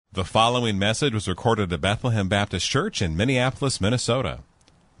The following message was recorded at Bethlehem Baptist Church in Minneapolis, Minnesota.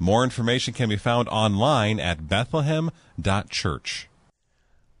 More information can be found online at bethlehem.church.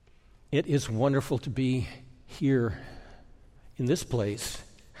 It is wonderful to be here in this place.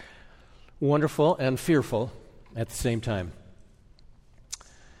 Wonderful and fearful at the same time.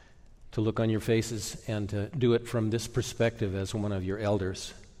 To look on your faces and to do it from this perspective as one of your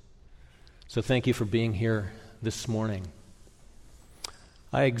elders. So thank you for being here this morning.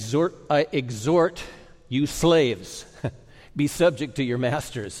 I exhort you slaves, be subject to your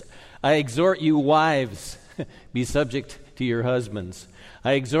masters. I exhort you wives, be subject to your husbands.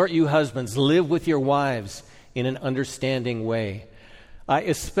 I exhort you husbands, live with your wives in an understanding way. I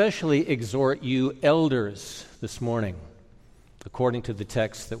especially exhort you elders this morning, according to the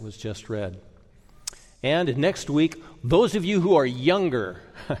text that was just read. And next week, those of you who are younger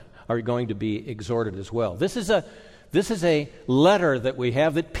are going to be exhorted as well. This is a letter that we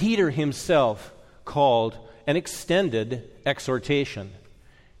have that Peter himself called an extended exhortation.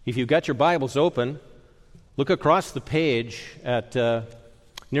 If you've got your Bibles open, look across the page at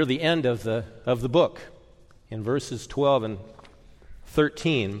near the end of the book, in verses 12 and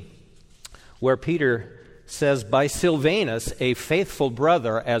 13, where Peter says, "By Silvanus, a faithful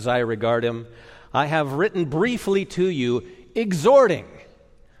brother, as I regard him, I have written briefly to you, exhorting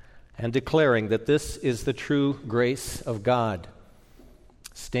and declaring that this is the true grace of God.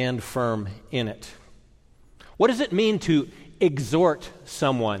 Stand firm in it." What does it mean to exhort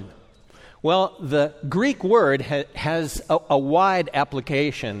someone? Well, the Greek word has a wide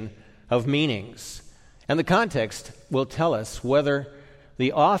application of meanings, and the context will tell us whether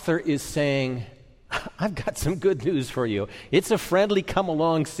the author is saying, I've got some good news for you. It's a friendly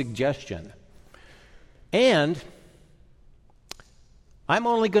come-along suggestion. And I'm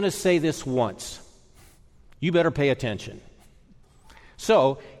only going to say this once. You better pay attention.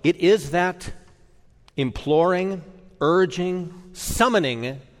 So it is that imploring, urging,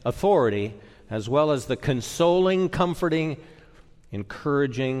 summoning authority, as well as the consoling, comforting,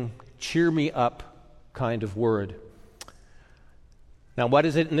 encouraging, cheer me up kind of word. Now, what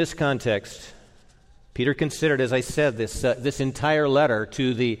is it in this context? Peter considered, as I said, this entire letter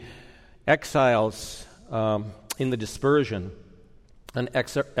to the exiles in the dispersion an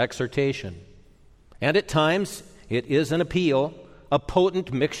exhortation. And at times, it is an appeal, a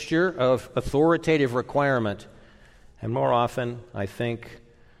potent mixture of authoritative requirement, and more often, I think,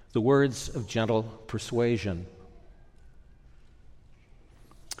 the words of gentle persuasion.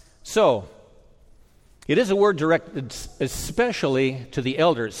 So, it is a word directed especially to the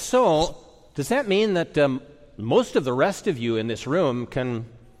elders. So, does that mean that most of the rest of you in this room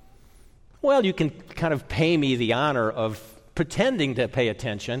you can kind of pay me the honor of pretending to pay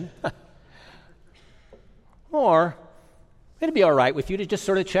attention? Or it'd be all right with you to just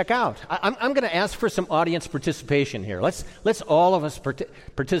sort of check out. I'm going to ask for some audience participation here. Let's all of us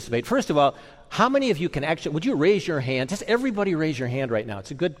participate. First of all, how many of you can actually, would you raise your hand? Just everybody raise your hand right now.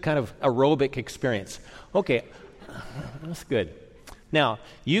 It's a good kind of aerobic experience. Okay, that's good. Now,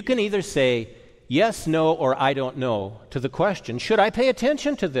 you can either say yes, no, or I don't know to the question, should I pay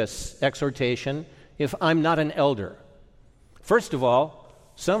attention to this exhortation if I'm not an elder? First of all,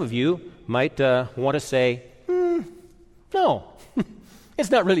 some of you might want to say, no, it's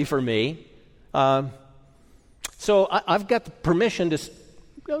not really for me. So I've got the permission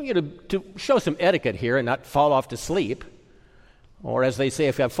to show some etiquette here and not fall off to sleep. Or as they say,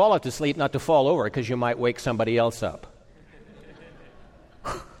 if you fall off to sleep, not to fall over because you might wake somebody else up.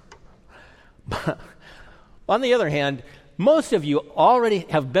 On the other hand, most of you already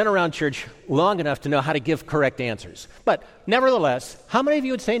have been around church long enough to know how to give correct answers. But nevertheless, how many of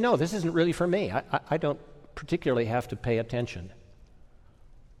you would say, no, this isn't really for me? I don't particularly have to pay attention.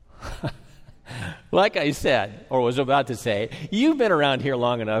 Like I said, or was about to say, you've been around here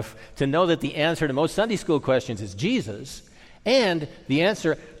long enough to know that the answer to most Sunday school questions is Jesus, and the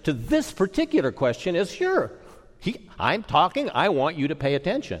answer to this particular question is sure. I'm talking, I want you to pay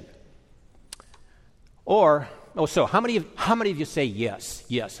attention. So how many of you say yes?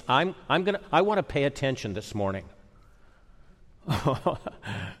 Yes, I want to pay attention this morning. Oh,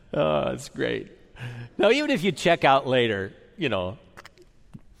 that's great. Now, even if you check out later,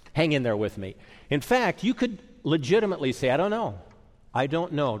 hang in there with me. In fact, you could legitimately say, I don't know. I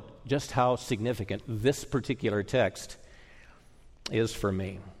don't know just how significant this particular text is for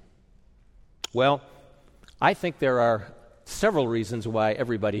me. Well, I think there are several reasons why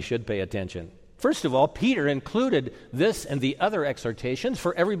everybody should pay attention. First of all, Peter included this and the other exhortations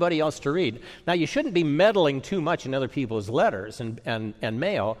for everybody else to read. Now, you shouldn't be meddling too much in other people's letters and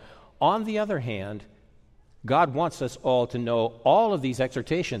mail. On the other hand, God wants us all to know all of these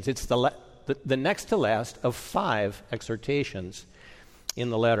exhortations. It's the next to last of 5 exhortations in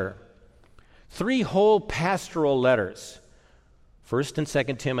the letter. 3 whole pastoral letters, 1st and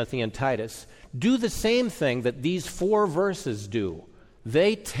 2nd Timothy and Titus, do the same thing that these 4 verses do.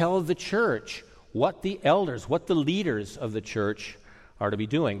 They tell the church what the elders, what the leaders of the church are to be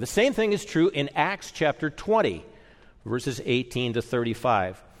doing. The same thing is true in Acts chapter 20, verses 18 to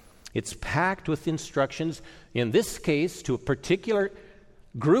 35. It's packed with instructions, in this case, to a particular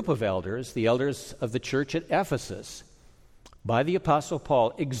group of elders, the elders of the church at Ephesus, by the Apostle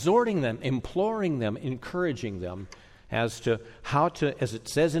Paul, exhorting them, imploring them, encouraging them as to how to, as it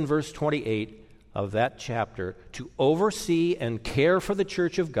says in verse 28 of that chapter, to oversee and care for the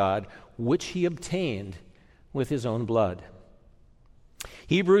church of God, which he obtained with his own blood.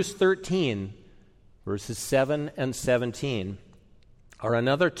 Hebrews 13, verses 7 and 17, are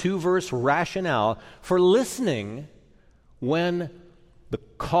another 2-verse rationale for listening when the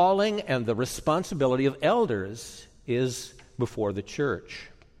calling and the responsibility of elders is before the church.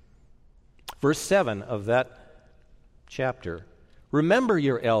 Verse 7 of that chapter, remember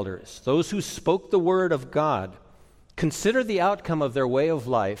your elders, those who spoke the word of God. Consider the outcome of their way of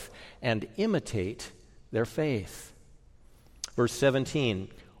life and imitate their faith. Verse 17,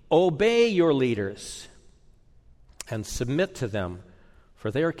 obey your leaders and submit to them,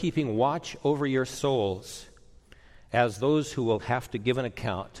 for they are keeping watch over your souls as those who will have to give an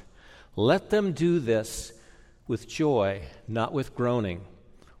account. Let them do this with joy, not with groaning,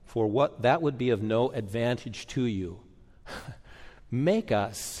 for what that would be of no advantage to you. Make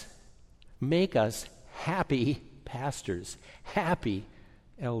us happy pastors, happy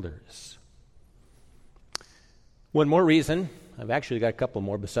elders. One more reason, I've actually got a couple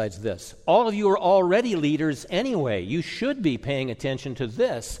more besides this. All of you are already leaders anyway. You should be paying attention to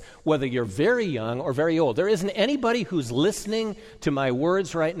this, whether you're very young or very old. There isn't anybody who's listening to my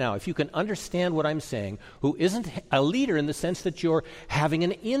words right now, if you can understand what I'm saying, who isn't a leader in the sense that you're having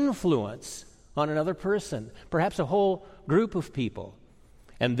an influence on another person, perhaps a whole group of people.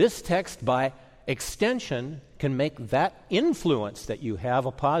 And this text, by extension, can make that influence that you have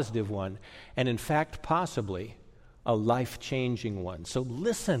a positive one, and in fact, possibly a life-changing one. So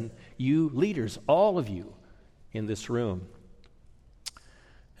listen, you leaders, all of you in this room.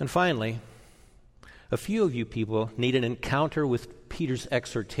 And finally, a few of you people need an encounter with Peter's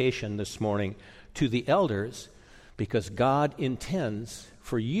exhortation this morning to the elders, because God intends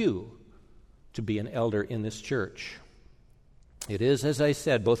for you to be an elder in this church. It is, as I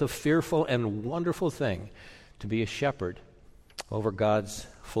said, both a fearful and wonderful thing to be a shepherd over God's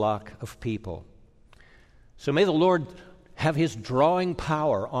flock of people. So may the Lord have his drawing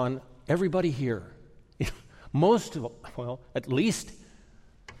power on everybody here. Most of, well, at least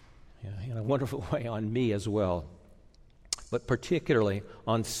in a wonderful way on me as well, but particularly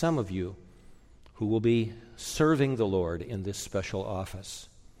on some of you who will be serving the Lord in this special office.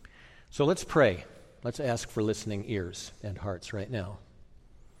 So let's pray. Let's ask for listening ears and hearts right now.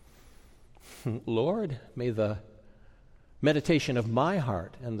 Lord, may the meditation of my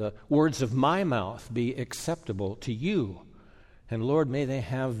heart and the words of my mouth be acceptable to you. And Lord, may they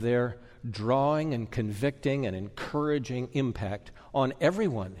have their drawing and convicting and encouraging impact on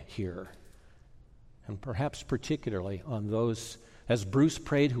everyone here, and perhaps particularly on those, as Bruce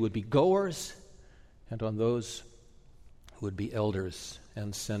prayed, who would be goers, and on those who would be elders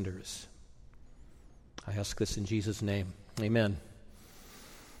and senders. I ask this in Jesus' name. Amen.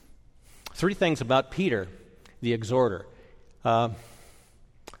 3 things about Peter, the exhorter. Let's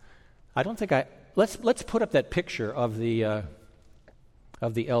put up that picture of the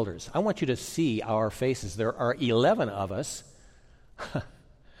elders. I want you to see our faces. There are 11 of us.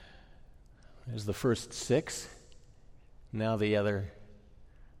 There's the first 6. Now the other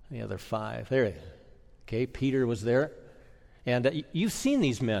 5. There it is. Okay, Peter was there. And you've seen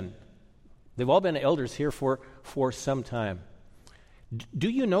these men. They've all been elders here for some time. Do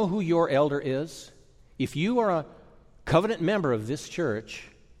you know who your elder is? If you are a covenant member of this church,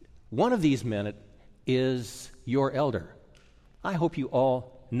 one of these men is your elder. I hope you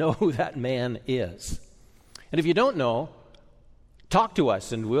all know who that man is. And if you don't know, talk to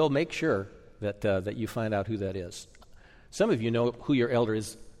us and we'll make sure that you find out who that is. Some of you know who your elder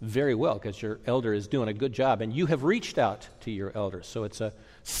is very well because your elder is doing a good job and you have reached out to your elder. So it's a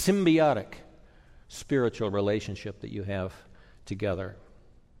symbiotic spiritual relationship that you have together.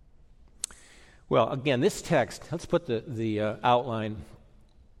 Well, again, this text, let's put the outline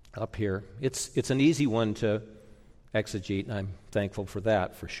up here. It's an easy one to exegete, and I'm thankful for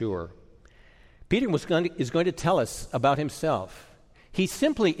that, for sure. Peter is going to tell us about himself. He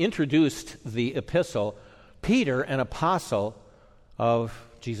simply introduced the epistle Peter, an apostle of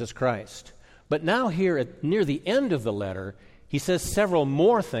Jesus Christ. But now here near the end of the letter, he says several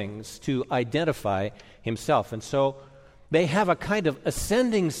more things to identify himself. And so they have a kind of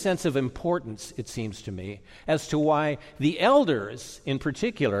ascending sense of importance, it seems to me, as to why the elders in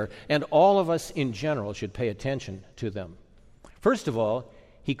particular and all of us in general should pay attention to them. First of all,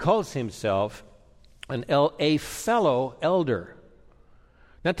 he calls himself a fellow elder.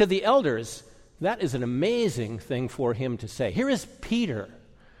 Now, to the elders, that is an amazing thing for him to say. Here is Peter.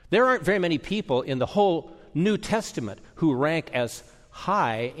 There aren't very many people in the whole New Testament who rank as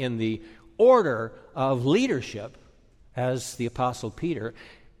high in the order of leadership as the Apostle Peter.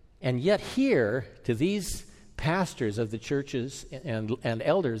 And yet here, to these pastors of the churches and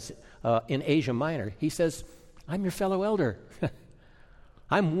elders in Asia Minor, he says, I'm your fellow elder.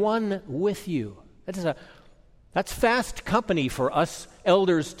 I'm one with you. That's fast company for us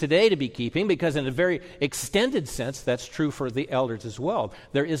elders today to be keeping, because in a very extended sense, that's true for the elders as well.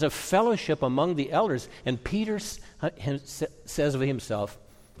 There is a fellowship among the elders, and Peter says of himself,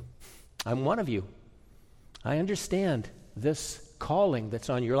 I'm one of you. I understand this calling that's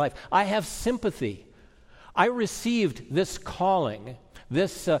on your life. I have sympathy. I received this calling,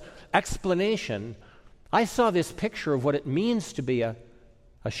 this explanation. I saw this picture of what it means to be a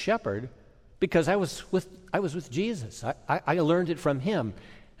shepherd because I was with Jesus. I learned it from him.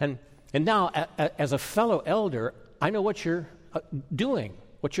 And now, as a fellow elder, I know what you're doing,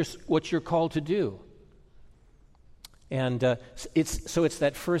 what you're called to do. And it's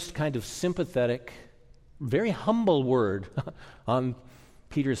that first kind of sympathetic, very humble word on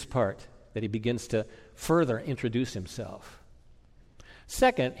Peter's part that he begins to further introduce himself.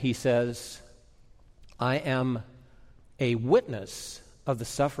 Second, he says, I am a witness of the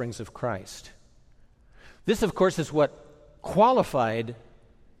sufferings of Christ. This, of course, is what qualified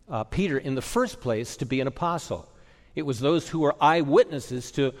Peter in the first place to be an apostle. It was those who were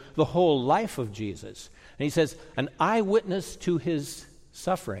eyewitnesses to the whole life of Jesus. And he says, an eyewitness to his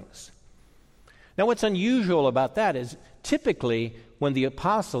sufferings. Now, what's unusual about that is typically when the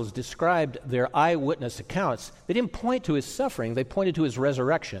apostles described their eyewitness accounts, they didn't point to his suffering, they pointed to his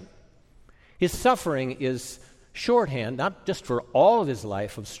resurrection. His suffering is shorthand, not just for all of his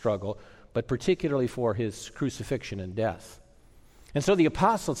life of struggle, but particularly for his crucifixion and death. And so the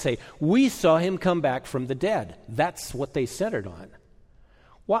apostles say, we saw him come back from the dead. That's what they centered on.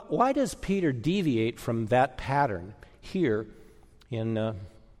 Why does Peter deviate from that pattern here in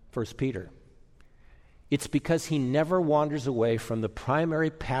 1 Peter? It's because he never wanders away from the primary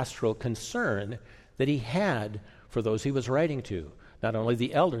pastoral concern that he had for those he was writing to, not only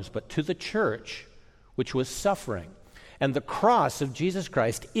the elders, but to the church, which was suffering. And the cross of Jesus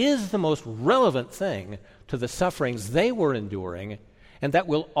Christ is the most relevant thing to the sufferings they were enduring, and that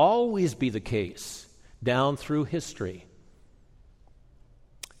will always be the case down through history,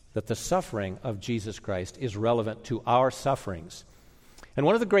 that the suffering of Jesus Christ is relevant to our sufferings. And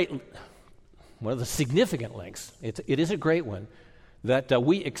one of the significant links, it is a great one, that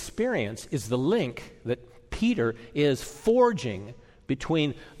we experience is the link that Peter is forging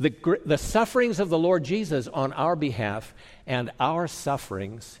between the sufferings of the Lord Jesus on our behalf and our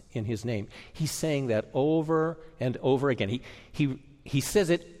sufferings in his name. He's saying that over and over again. He says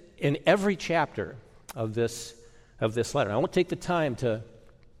it in every chapter of this letter. I won't take the time to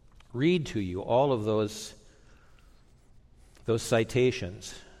read to you all of those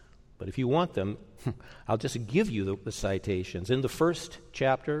citations, but if you want them, I'll just give you the citations. In the first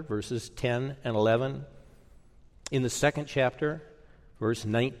chapter, verses 10 and 11. In the second chapter, verse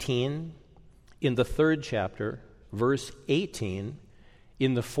 19, in the third chapter, verse 18,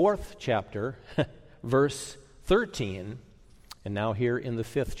 in the fourth chapter, verse 13, and now here in the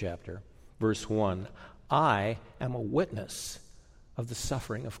fifth chapter, verse 1, I am a witness of the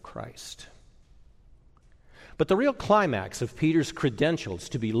suffering of Christ. But the real climax of Peter's credentials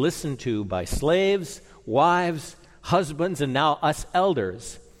to be listened to by slaves, wives, husbands, and now us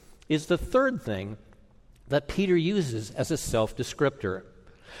elders is the third thing that Peter uses as a self-descriptor.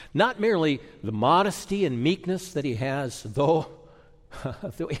 Not merely the modesty and meekness that he has, though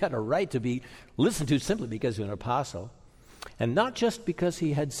he had a right to be listened to simply because he was an apostle, and not just because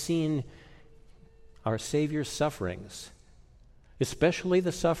he had seen our Savior's sufferings, especially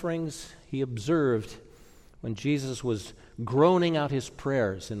the sufferings he observed when Jesus was groaning out his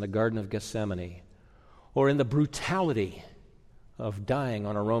prayers in the Garden of Gethsemane, or in the brutality of dying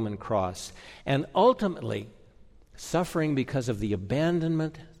on a Roman cross, and ultimately suffering because of the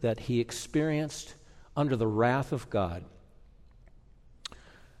abandonment that he experienced under the wrath of God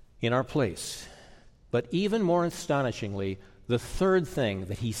in our place. But even more astonishingly, the third thing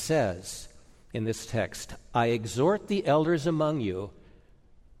that he says in this text. I exhort the elders among you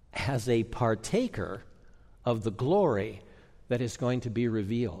as a partaker of the glory that is going to be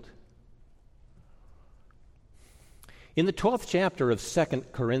revealed. In the 12th chapter of 2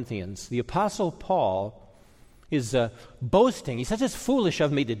 Corinthians, the Apostle Paul is boasting. He says, it's foolish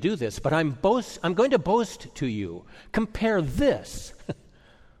of me to do this, but I'm going to boast to you. Compare this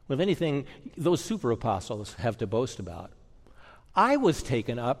with anything those super apostles have to boast about. I was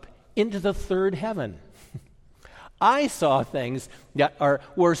taken up into the third heaven. I saw things that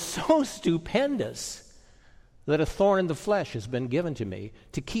were so stupendous that a thorn in the flesh has been given to me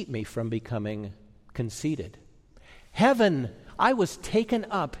to keep me from becoming conceited. Heaven, I was taken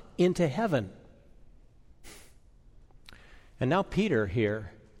up into heaven. And now Peter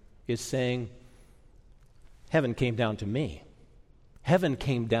here is saying, heaven came down to me. Heaven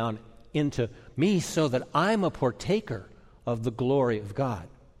came down into me so that I'm a partaker of the glory of God.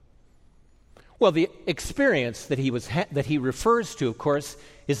 Well, the experience that he refers to, of course,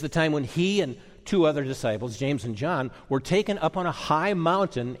 is the time when he and two other disciples, James and John, were taken up on a high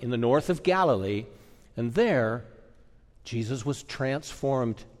mountain in the north of Galilee, and there Jesus was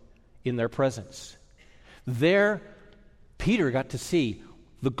transformed in their presence. There, Peter got to see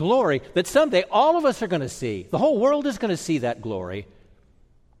the glory that someday all of us are going to see. The whole world is going to see that glory.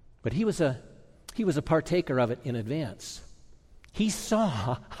 But he was a partaker of it in advance. He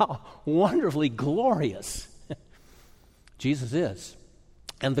saw how wonderfully glorious Jesus is,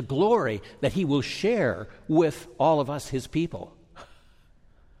 and the glory that he will share with all of us, his people.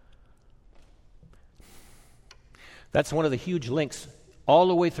 That's one of the huge links all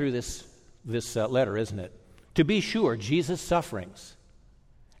the way through this letter, isn't it? To be sure, Jesus' sufferings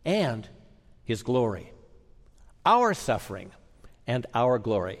and his glory. Our suffering and our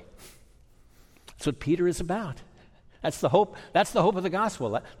glory. That's what Peter is about. That's the hope of the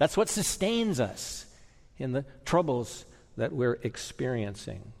gospel. That's what sustains us in the troubles that we're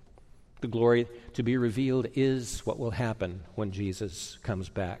experiencing. The glory to be revealed is what will happen when Jesus comes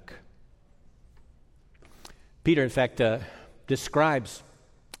back. Peter, in fact, describes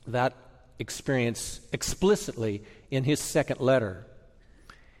that experience explicitly in his second letter.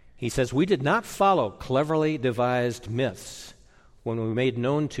 He says, "We did not follow cleverly devised myths when we made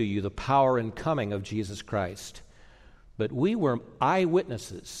known to you the power and coming of Jesus Christ, but we were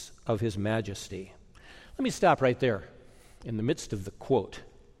eyewitnesses of his majesty." Let me stop right there in the midst of the quote.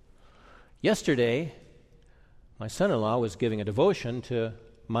 Yesterday, my son-in-law was giving a devotion to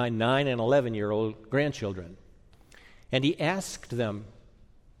my 9 and 11-year-old grandchildren. And he asked them,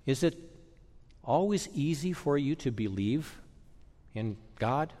 is it always easy for you to believe in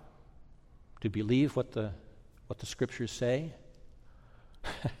God? To believe what the scriptures say?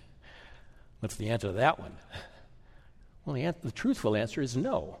 What's the answer to that one? Well, the truthful answer is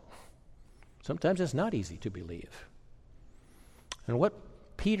no. Sometimes it's not easy to believe. And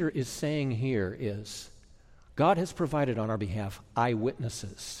what Peter is saying here is, God has provided on our behalf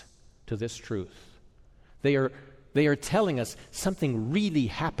eyewitnesses to this truth. They are telling us something really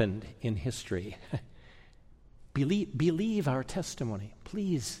happened in history. Believe our testimony.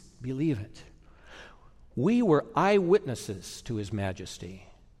 Please believe it. We were eyewitnesses to his majesty.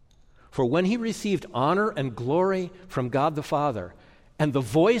 For when he received honor and glory from God the Father, and the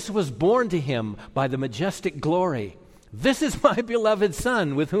voice was borne to him by the majestic glory, "This is my beloved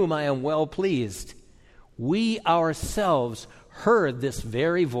Son, with whom I am well pleased," we ourselves heard this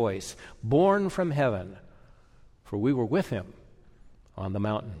very voice, borne from heaven, for we were with him on the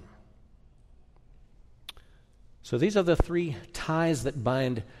mountain. So these are the three ties that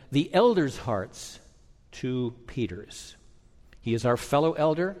bind the elders' hearts to Peter's. He is our fellow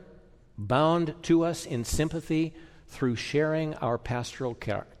elder, bound to us in sympathy through sharing our pastoral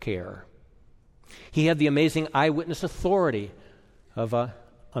care. He had the amazing eyewitness authority of an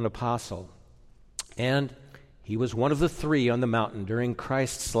apostle, and he was one of the three on the mountain during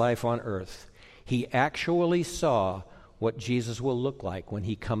Christ's life on earth. He actually saw what Jesus will look like when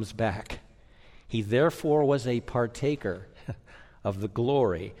he comes back. He therefore was a partaker of the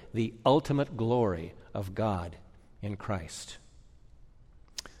glory, the ultimate glory of God in Christ.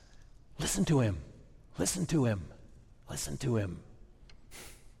 Listen to him. Listen to him. Listen to him.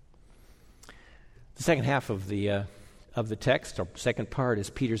 The second half of the text, or second part, is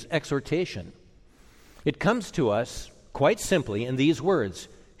Peter's exhortation. It comes to us quite simply in these words: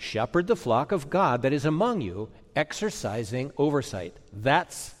 shepherd the flock of God that is among you, exercising oversight.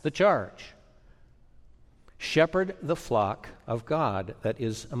 That's the charge. Shepherd the flock of God that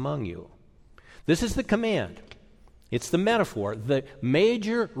is among you. This is the command. It's the metaphor, the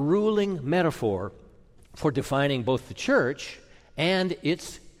major ruling metaphor for defining both the church and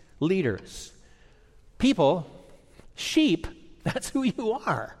its leaders. people, sheep, that's who you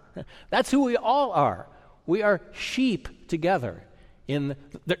are. That's who we all are. We are sheep together in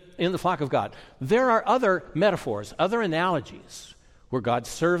the flock of God. There are other metaphors, other analogies. We're God's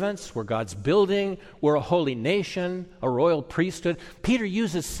servants, we're God's building, we're a holy nation, a royal priesthood. Peter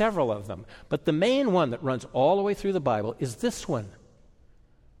uses several of them, but the main one that runs all the way through the Bible is this one.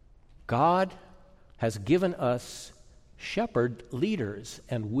 God has given us shepherd leaders,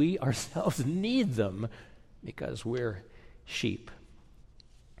 and we ourselves need them because we're sheep.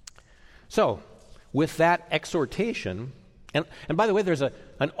 So, with that exhortation, and by the way, there's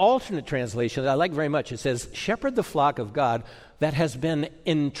an alternate translation that I like very much. It says, shepherd the flock of God that has been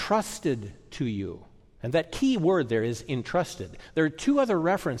entrusted to you. And that key word there is entrusted. There are two other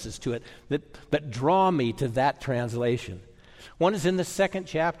references to it that draw me to that translation. One is in the 2nd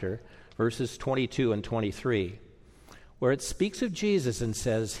chapter, verses 22 and 23, where it speaks of Jesus and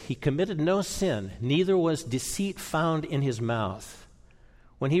says, he committed no sin, neither was deceit found in his mouth.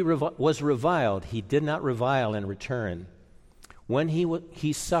 When he was reviled, he did not revile in return. When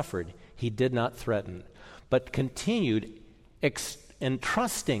he suffered, he did not threaten, but continued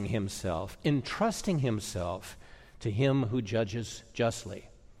entrusting himself to him who judges justly.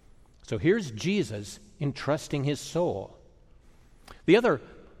 So here's Jesus entrusting his soul. The other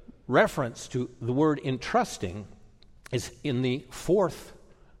reference to the word entrusting is in the 4th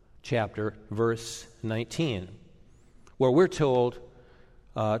chapter, verse 19, where we're told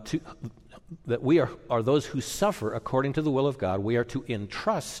that we are those who suffer according to the will of God. We are to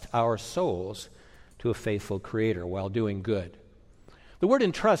entrust our souls to a faithful Creator while doing good. The word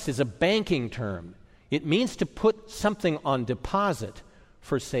entrust is a banking term. It means to put something on deposit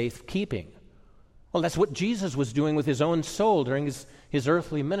for safekeeping. Well, that's what Jesus was doing with his own soul during his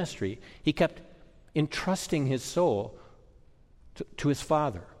earthly ministry. He kept entrusting his soul to his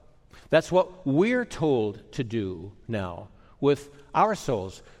Father. That's what we're told to do now with our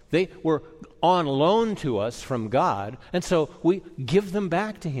souls. They were on loan to us from God, and so we give them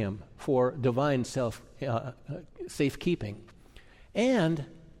back to him for divine safekeeping. And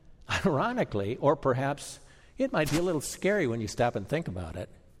ironically, or perhaps it might be a little scary when you stop and think about it,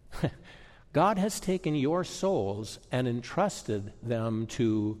 God has taken your souls and entrusted them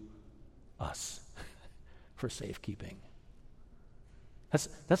to us for safekeeping.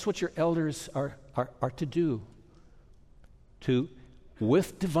 That's what your elders are to do. To,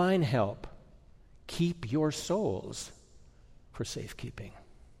 with divine help, keep your souls for safekeeping.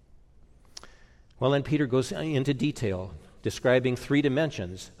 Well, then Peter goes into detail, describing 3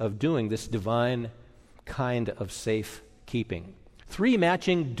 dimensions of doing this divine kind of safekeeping. 3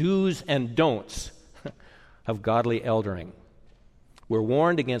 matching do's and don'ts of godly eldering. We're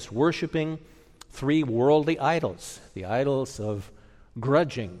warned against worshiping 3 worldly idols: the idols of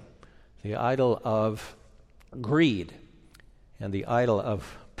grudging, the idol of greed, and the idol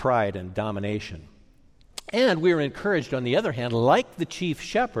of pride and domination. And we are encouraged, on the other hand, like the chief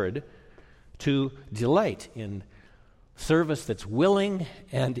shepherd, to delight in service that's willing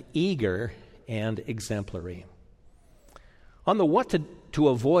and eager and exemplary. On the what to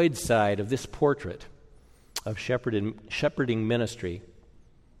avoid side of this portrait of shepherding ministry,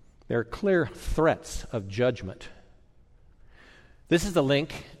 there are clear threats of judgment. This is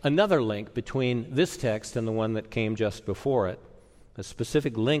another link between this text and the one that came just before it, a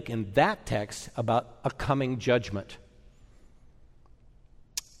specific link in that text about a coming judgment.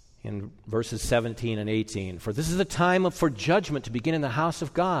 In verses 17 and 18, for this is the time for judgment to begin in the house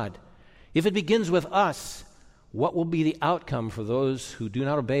of God. If it begins with us, what will be the outcome for those who do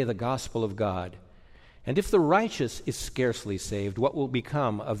not obey the gospel of God? And if the righteous is scarcely saved, what will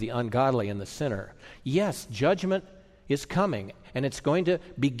become of the ungodly and the sinner? Yes, judgment is coming, and it's going to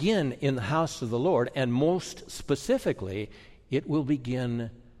begin in the house of the Lord, and most specifically, it will begin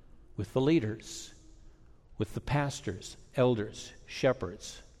with the leaders, with the pastors, elders,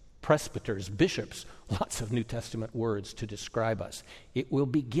 shepherds, presbyters, bishops, lots of New Testament words to describe us. It will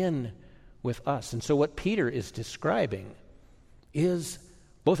begin with us. And so what Peter is describing is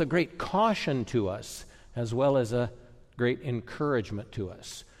both a great caution to us as well as a great encouragement to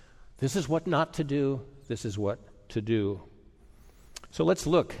us. This is what not to do. This is what to do. So let's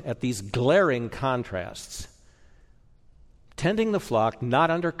look at these glaring contrasts. Tending the flock not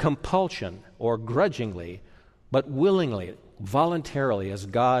under compulsion or grudgingly, but willingly, voluntarily, as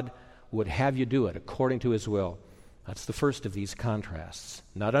God would have you do it according to his will. That's the first of these contrasts.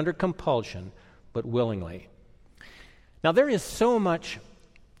 Not under compulsion, but willingly. Now, there is so much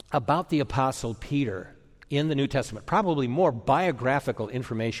about the Apostle Peter in the New Testament, probably more biographical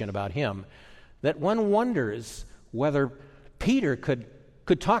information about him, that one wonders whether Peter could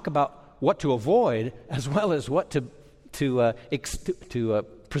talk about what to avoid as well as what to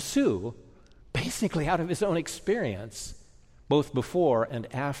pursue, basically out of his own experience, both before and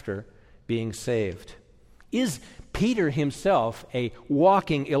after being saved. Is Peter himself a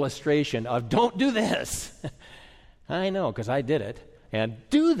walking illustration of don't do this? I know, because I did it. And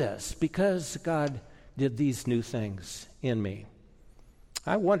do this because God did these new things in me.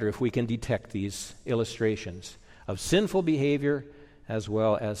 I wonder if we can detect these illustrations of sinful behavior as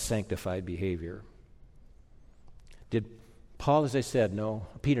well as sanctified behavior. Did Paul, as I said,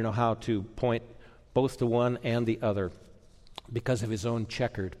 Peter know how to point both to one and the other because of his own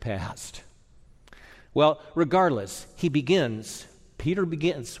checkered past? Well, regardless, Peter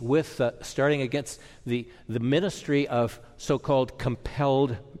begins with starting against the ministry of so-called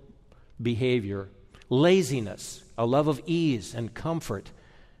compelled behavior, laziness, a love of ease and comfort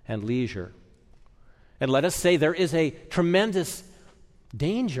and leisure. And let us say there is a tremendous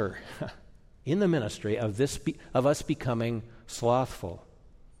danger in the ministry of us becoming slothful.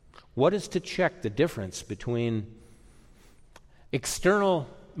 What is to check the difference between external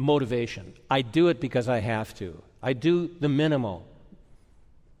motivation? I do it because I have to. I do the minimal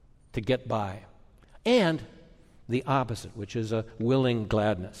to get by. And the opposite, which is a willing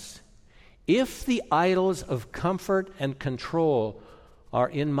gladness. If the idols of comfort and control are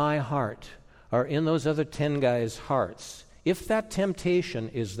in my heart, are in those other 10 guys' hearts, if that temptation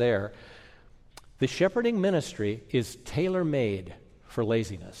is there, the shepherding ministry is tailor-made for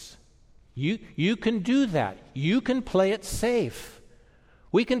laziness. You can do that. You can play it safe.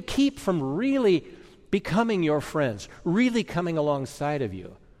 We can keep from really becoming your friends, really coming alongside of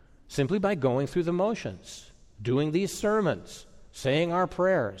you, simply by going through the motions, doing these sermons, saying our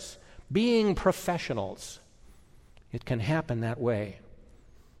prayers, being professionals. It can happen that way.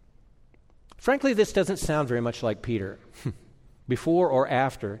 Frankly, this doesn't sound very much like Peter, before or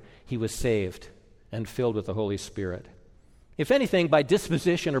after he was saved and filled with the Holy Spirit. If anything, by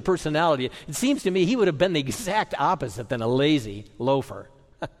disposition or personality, it seems to me he would have been the exact opposite than a lazy loafer.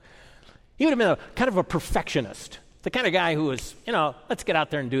 He would have been kind of a perfectionist, the kind of guy who was, let's get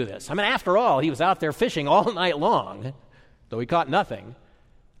out there and do this. I mean, after all, he was out there fishing all night long, though he caught nothing,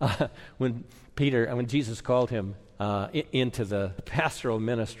 when Jesus called him into the pastoral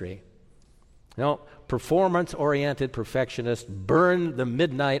ministry. Performance-oriented perfectionist, burn the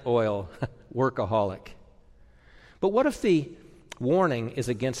midnight oil, workaholic. But what if the warning is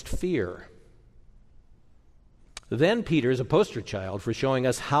against fear? Then Peter is a poster child for showing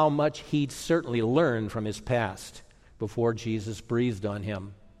us how much he'd certainly learned from his past before Jesus breathed on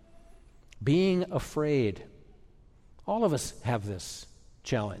him. Being afraid. All of us have this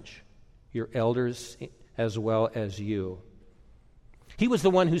challenge, your elders as well as you. He was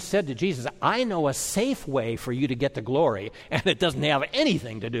the one who said to Jesus, I know a safe way for you to get to glory, and it doesn't have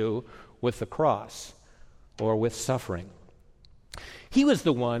anything to do with the cross or with suffering. He was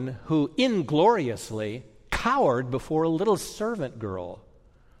the one who ingloriously cowered before a little servant girl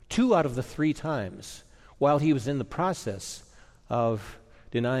 2 out of the 3 times while he was in the process of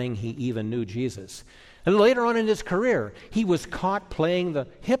denying he even knew Jesus. And later on in his career, he was caught playing the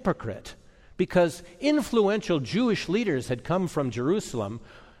hypocrite because influential Jewish leaders had come from Jerusalem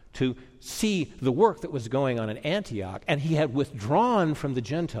to see the work that was going on in Antioch, and he had withdrawn from the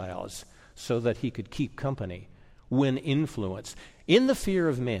Gentiles so that he could keep company, win influence, in the fear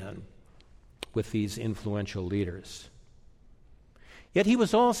of man with these influential leaders. Yet he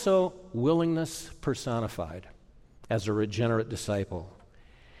was also willingness personified as a regenerate disciple.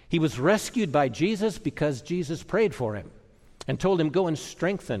 He was rescued by Jesus because Jesus prayed for him and told him, go and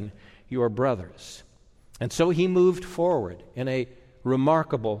strengthen your brothers. And so he moved forward in a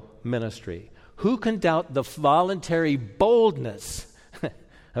remarkable ministry. Who can doubt the voluntary boldness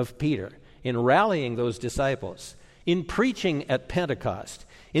of Peter in rallying those disciples, in preaching at Pentecost,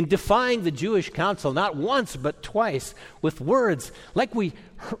 in defying the Jewish council not once but twice with words like we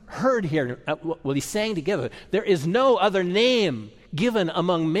heard here while he sang together, there is no other name given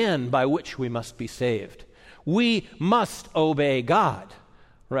among men by which we must be saved. We must obey God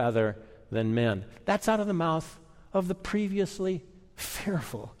rather than men. That's out of the mouth of the previously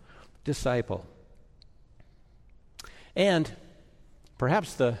fearful disciple. And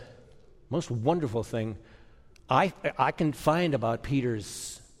perhaps the most wonderful thing I can find about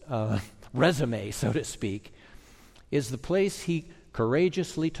Peter's resume, so to speak, is the place he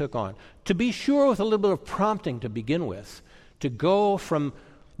courageously took on. To be sure, with a little bit of prompting to begin with, to go from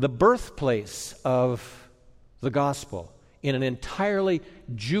the birthplace of the gospel in an entirely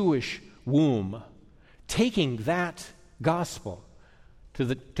Jewish womb, taking that gospel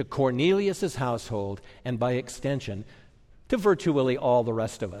to Cornelius' household, and by extension, to virtually all the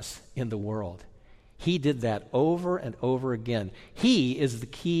rest of us in the world. He did that over and over again. He is the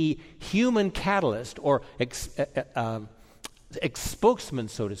key human catalyst or spokesman,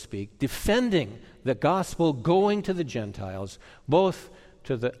 so to speak, defending the gospel, going to the Gentiles, both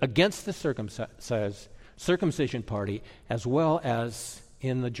against the circumcision party as well as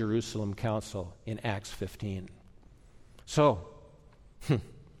in the Jerusalem Council in Acts 15. So,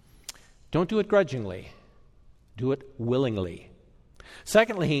 don't do it grudgingly. Do it willingly.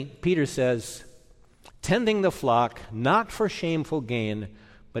 Secondly, Peter says, tending the flock, not for shameful gain,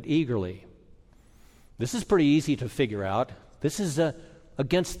 but eagerly. This is pretty easy to figure out. This is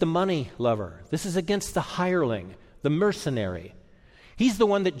against the money lover. This is against the hireling, the mercenary. He's the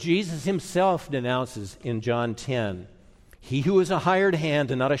one that Jesus himself denounces in John 10. He who is a hired hand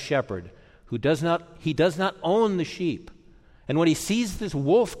and not a shepherd, he does not own the sheep. And when he sees this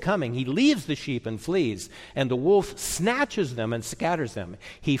wolf coming, he leaves the sheep and flees, and the wolf snatches them and scatters them.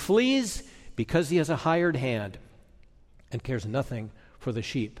 He flees because he has a hired hand and cares nothing for the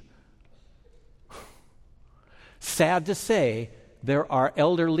sheep. Sad to say, there are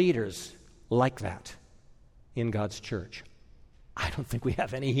elder leaders like that in God's church. I don't think we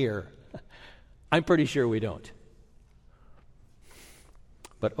have any here. I'm pretty sure we don't.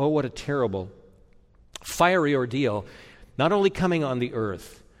 But oh, what a terrible, fiery ordeal, not only coming on the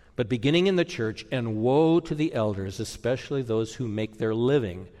earth, but beginning in the church, and woe to the elders, especially those who make their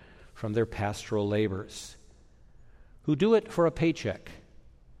living from their pastoral labors, who do it for a paycheck,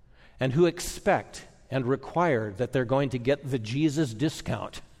 and who expect and require that they're going to get the Jesus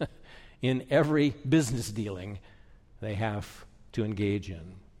discount in every business dealing they have to engage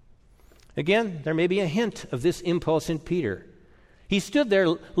in. Again, there may be a hint of this impulse in Peter. He stood there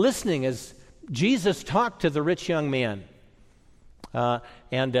listening as Jesus talked to the rich young man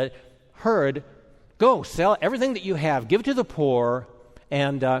and heard, "Go, sell everything that you have, give it to the poor,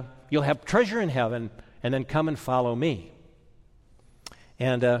 and you'll have treasure in heaven, and then come and follow me."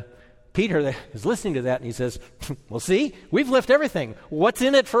 And Peter is listening to that, and he says, "Well, see, we've left everything. What's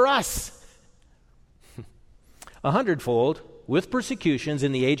in it for us?" 100-fold, with persecutions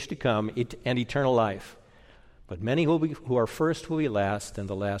in the age to come, and eternal life. But many who are first will be last, and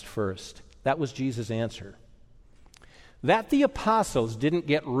the last first. That was Jesus' answer. That the apostles didn't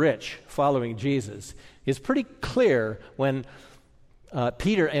get rich following Jesus is pretty clear when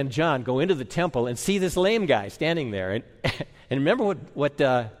Peter and John go into the temple and see this lame guy standing there. And remember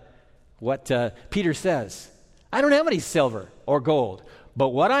what Peter says. "I don't have any silver or gold, but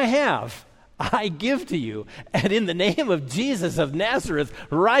what I have, I give to you. And in the name of Jesus of Nazareth,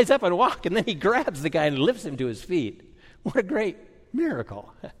 rise up and walk." And then he grabs the guy and lifts him to his feet. What a great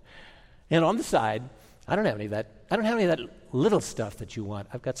miracle. And on the side, I don't have any of that little stuff that you want.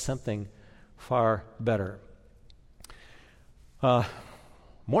 I've got something far better.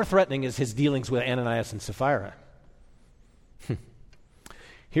 More threatening is his dealings with Ananias and Sapphira.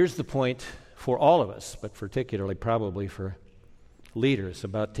 Here's the point for all of us, but particularly probably for leaders,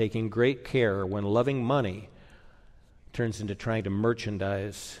 about taking great care when loving money turns into trying to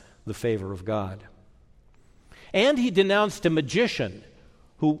merchandise the favor of God. And he denounced a magician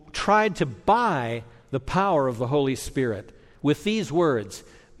who tried to buy the power of the Holy Spirit with these words,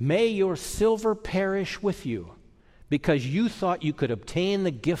 "May your silver perish with you, because you thought you could obtain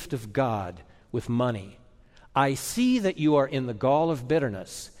the gift of God with money. I see that you are in the gall of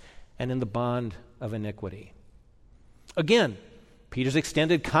bitterness and in the bond of iniquity." Again, Peter's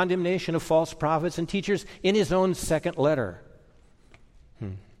extended condemnation of false prophets and teachers in his own second letter.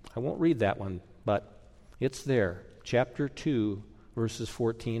 I won't read that one, but it's there, chapter 2, verses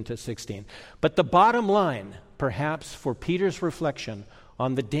 14 to 16. But the bottom line, perhaps, for Peter's reflection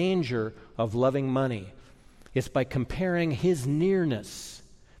on the danger of loving money is by comparing his nearness,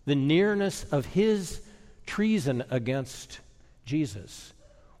 the nearness of his treason against Jesus,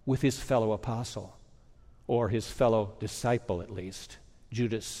 with his fellow apostle, or his fellow disciple at least,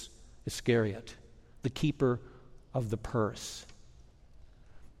 Judas Iscariot, the keeper of the purse.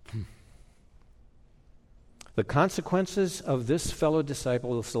 The consequences of this fellow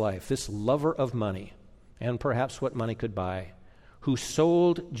disciple's life, this lover of money, and perhaps what money could buy, who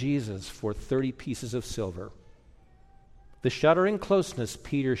sold Jesus for 30 pieces of silver. The shuddering closeness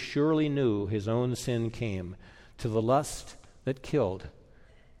Peter surely knew his own sin came to the lust that killed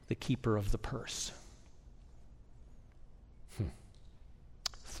the keeper of the purse.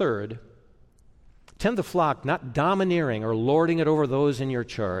 Third, tend the flock, not domineering or lording it over those in your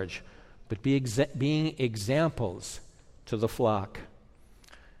charge, but being examples to the flock.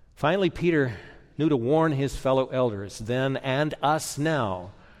 Finally, Peter knew to warn his fellow elders then and us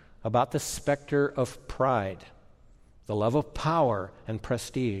now about the specter of pride, the love of power and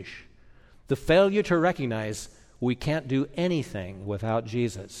prestige, the failure to recognize we can't do anything without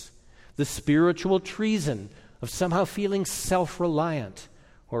Jesus, the spiritual treason of somehow feeling self-reliant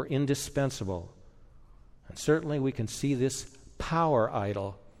or indispensable. And certainly we can see this power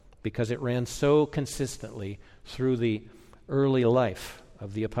idol because it ran so consistently through the early life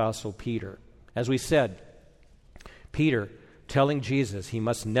of the Apostle Peter. As we said, Peter telling Jesus he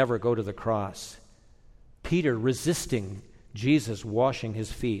must never go to the cross. Peter resisting Jesus washing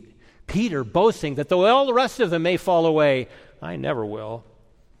his feet. Peter boasting that though all the rest of them may fall away, I never will.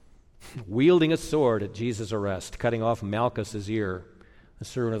 Wielding a sword at Jesus' arrest, cutting off Malchus's ear, the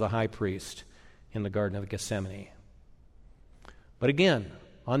servant of the high priest, in the Garden of Gethsemane. But again,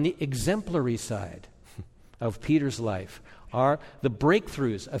 on the exemplary side of Peter's life are the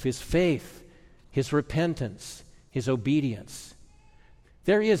breakthroughs of his faith, his repentance, his obedience.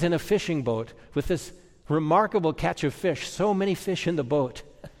 There he is in a fishing boat with this remarkable catch of fish, so many fish in the boat.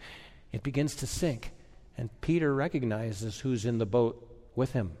 It begins to sink, and Peter recognizes who's in the boat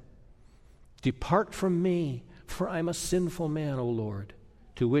with him. Depart from me, for I'm a sinful man, O Lord.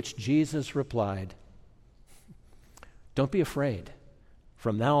 To which Jesus replied, don't be afraid.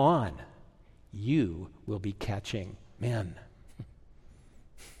 From now on, you will be catching men.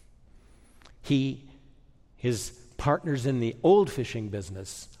 His partners in the old fishing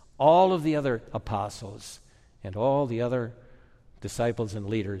business, all of the other apostles, and all the other disciples and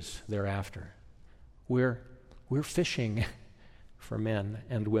leaders thereafter, we're fishing for men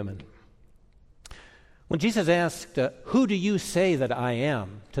and women. When Jesus asked, who do you say that I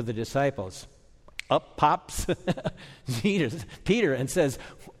am, to the disciples, up pops Peter and says,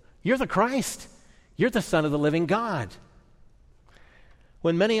 you're the Christ. You're the Son of the living God.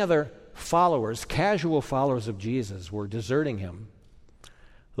 When many other followers, casual followers of Jesus, were deserting him,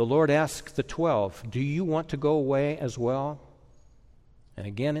 the Lord asked the 12, do you want to go away as well? And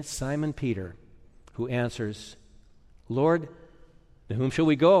again it's Simon Peter who answers, Lord, to whom shall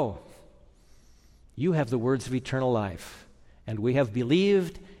we go? You have the words of eternal life, and we have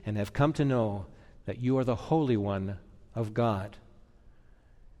believed and have come to know that you are the Holy One of God.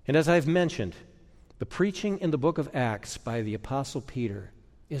 And as I've mentioned, the preaching in the book of Acts by the Apostle Peter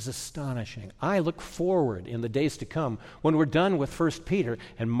is astonishing. I look forward in the days to come when we're done with 1 Peter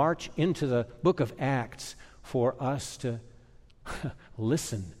and march into the book of Acts for us to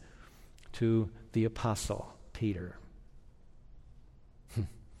listen to the Apostle Peter.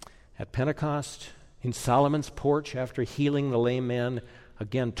 At Pentecost, in Solomon's porch, after healing the lame man,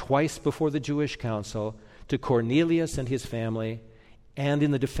 again twice before the Jewish council, to Cornelius and his family, and in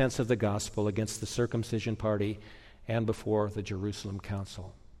the defense of the gospel against the circumcision party, and before the Jerusalem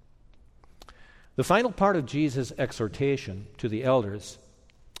council. The final part of Jesus' exhortation to the elders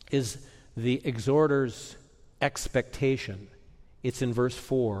is the exhorter's expectation. It's in verse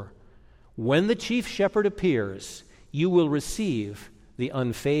 4. When the chief shepherd appears, you will receive the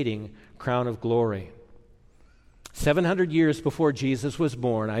unfading crown of glory. 700 years before Jesus was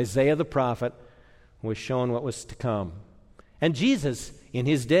born, Isaiah the prophet was shown what was to come. And Jesus, in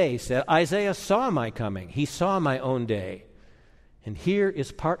his day, said, Isaiah saw my coming. He saw my own day. And here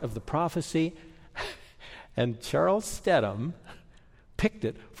is part of the prophecy. And Charles Stedham picked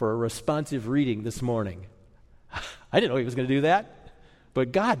it for a responsive reading this morning. I didn't know he was going to do that,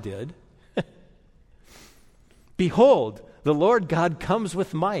 but God did. Behold, the Lord God comes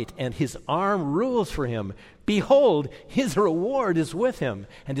with might, and his arm rules for him. Behold, his reward is with him,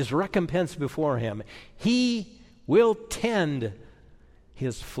 and his recompense before him. He will tend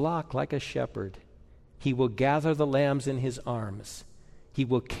his flock like a shepherd. He will gather the lambs in his arms. He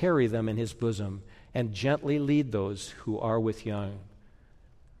will carry them in his bosom, and gently lead those who are with young.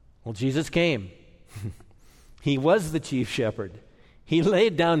 Well, Jesus came. He was the chief shepherd. He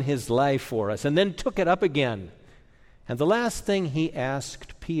laid down his life for us, and then took it up again. And the last thing he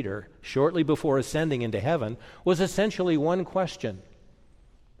asked Peter, shortly before ascending into heaven, was essentially one question.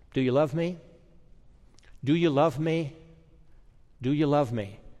 Do you love me? Do you love me? Do you love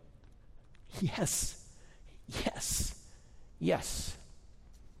me? Yes. Yes. Yes.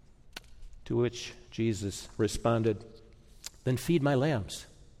 To which Jesus responded, then feed my lambs,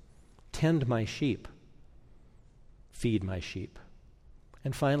 tend my sheep, feed my sheep.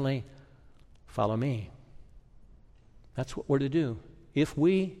 And finally, follow me. That's what we're to do. If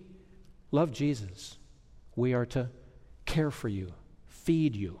we love Jesus, we are to care for you,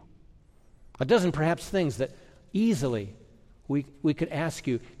 feed you. A dozen perhaps things that easily we could ask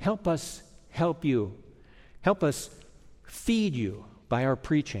you, help us help you. Help us feed you by our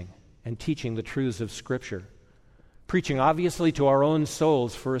preaching and teaching the truths of Scripture. Preaching obviously to our own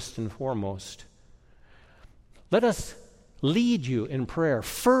souls first and foremost. Let us lead you in prayer,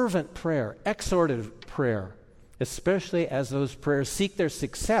 fervent prayer, exhortative prayer, especially as those prayers seek their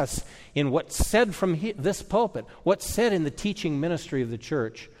success in what's said from this pulpit, what's said in the teaching ministry of the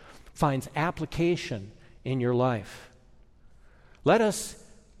church finds application in your life. Let us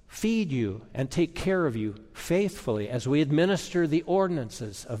feed you and take care of you faithfully as we administer the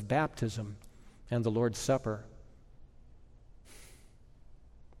ordinances of baptism and the Lord's Supper.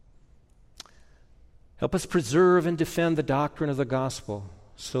 Help us preserve and defend the doctrine of the gospel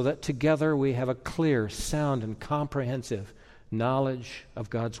so that together we have a clear, sound, and comprehensive knowledge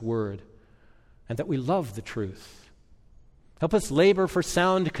of God's word, and that we love the truth. Help us labor for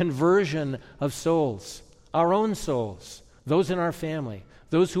sound conversion of souls, our own souls, those in our family,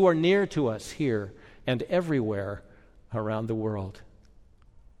 those who are near to us here and everywhere around the world.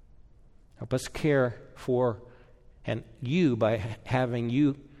 Help us care for and you by having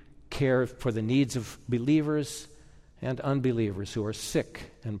you care for the needs of believers and unbelievers who are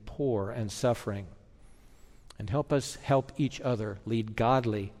sick and poor and suffering. And help us help each other lead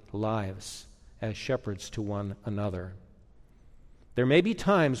godly lives as shepherds to one another. There may be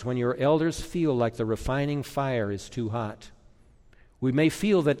times when your elders feel like the refining fire is too hot. We may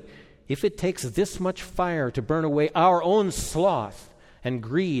feel that if it takes this much fire to burn away our own sloth and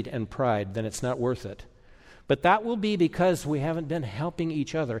greed and pride, then it's not worth it. But that will be because we haven't been helping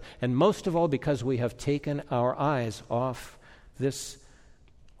each other, and most of all because we have taken our eyes off this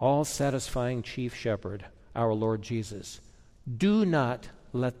all-satisfying chief shepherd, our Lord Jesus. Do not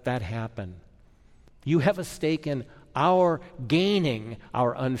let that happen. You have a stake in our gaining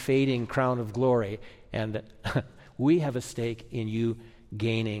our unfading crown of glory, and we have a stake in you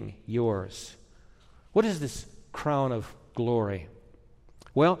gaining yours. What is this crown of glory?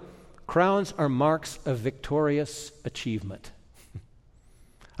 Well, crowns are marks of victorious achievement.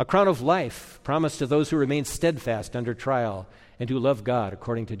 A crown of life promised to those who remain steadfast under trial and who love God,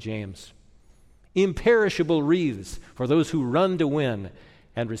 according to James. Imperishable wreaths for those who run to win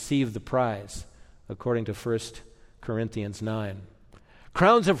and receive the prize, according to 1 Corinthians 9.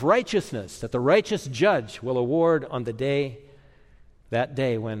 Crowns of righteousness that the righteous judge will award on that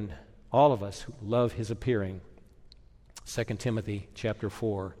day when all of us who love his appearing. 2 Timothy chapter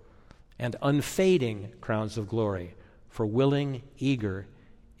 4. And unfading crowns of glory for willing, eager,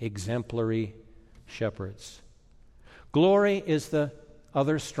 exemplary shepherds. Glory is the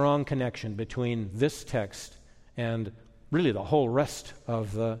other strong connection between this text and really the whole rest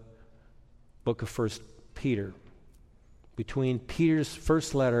of the book of 1 Peter, between Peter's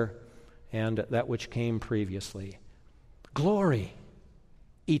first letter and that which came previously. Glory,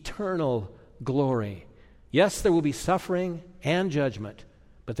 eternal glory. Yes, there will be suffering and judgment,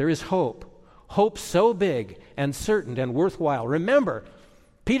 but there is hope. Hope so big and certain and worthwhile. Remember,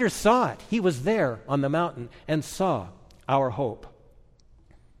 Peter saw it. He was there on the mountain and saw our hope.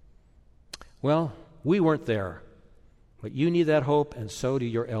 Well, we weren't there, but you need that hope, and so do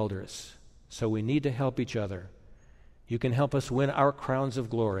your elders. So we need to help each other. You can help us win our crowns of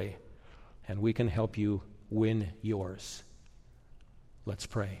glory, and we can help you win yours. Let's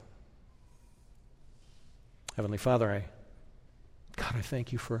pray. Heavenly Father, God, I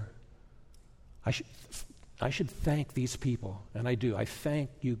thank you for, I should thank these people, and I do. I thank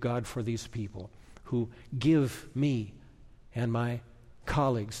you, God, for these people who give me and my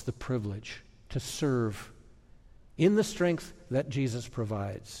colleagues the privilege to serve in the strength that Jesus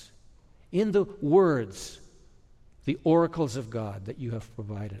provides, in the words, the oracles of God that you have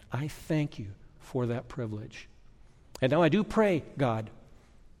provided. I thank you for that privilege. And now I do pray, God,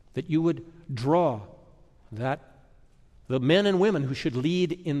 that you would draw the men and women who should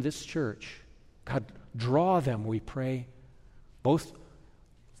lead in this church. God, draw them, we pray, both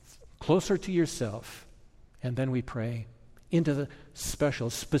closer to yourself, and then we pray into the special,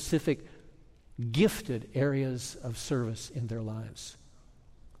 specific, gifted areas of service in their lives.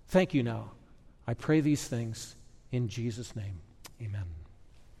 Thank you now. I pray these things in Jesus' name. Amen.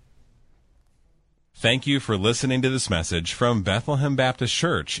 Thank you for listening to this message from Bethlehem Baptist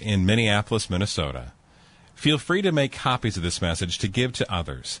Church in Minneapolis, Minnesota. Feel free to make copies of this message to give to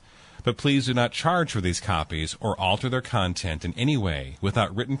others, but please do not charge for these copies or alter their content in any way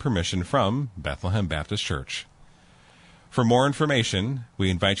without written permission from Bethlehem Baptist Church. For more information, we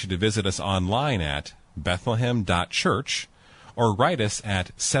invite you to visit us online at bethlehem.church or write us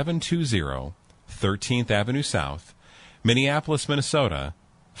at 720 13th Avenue South, Minneapolis, Minnesota,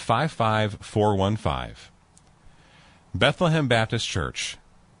 55415. Bethlehem Baptist Church,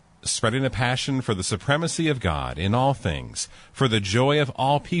 spreading a passion for the supremacy of God in all things, for the joy of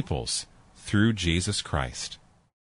all peoples, through Jesus Christ.